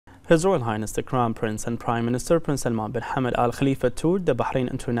His Royal Highness the Crown Prince and Prime Minister Prince Salman bin Hamad Al Khalifa toured the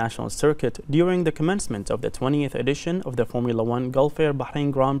Bahrain International Circuit during the commencement of the 20th edition of the Formula One Gulf Air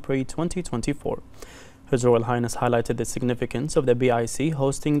Bahrain Grand Prix 2024. His Royal Highness highlighted the significance of the BIC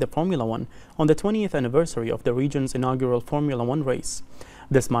hosting the Formula One on the 20th anniversary of the region's inaugural Formula One race.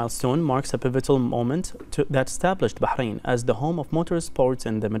 This milestone marks a pivotal moment that established Bahrain as the home of motorsports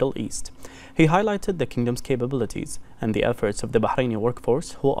in the Middle East. He highlighted the kingdom's capabilities and the efforts of the Bahraini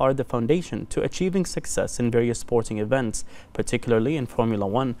workforce, who are the foundation to achieving success in various sporting events, particularly in Formula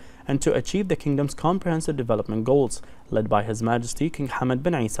One, and to achieve the kingdom's comprehensive development goals, led by His Majesty King Hamad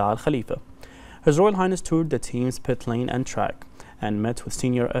bin Isa Al Khalifa. His Royal Highness toured the team's pit lane and track and met with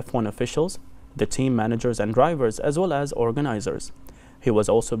senior F1 officials, the team managers and drivers, as well as organizers. He was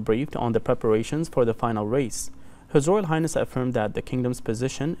also briefed on the preparations for the final race. His Royal Highness affirmed that the kingdom's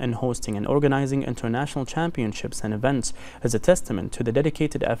position in hosting and organizing international championships and events is a testament to the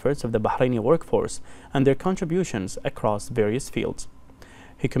dedicated efforts of the Bahraini workforce and their contributions across various fields.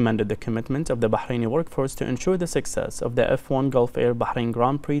 He commended the commitment of the Bahraini workforce to ensure the success of the F1 Gulf Air Bahrain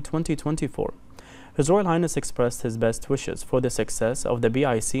Grand Prix 2024. His Royal Highness expressed his best wishes for the success of the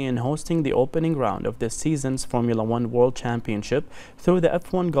BIC in hosting the opening round of this season's Formula One World Championship through the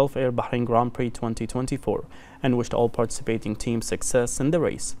F1 Gulf Air Bahrain Grand Prix 2024 and wished all participating teams success in the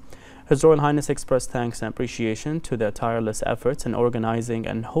race. His Royal Highness expressed thanks and appreciation to their tireless efforts in organizing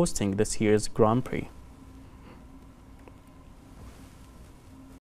and hosting this year's Grand Prix.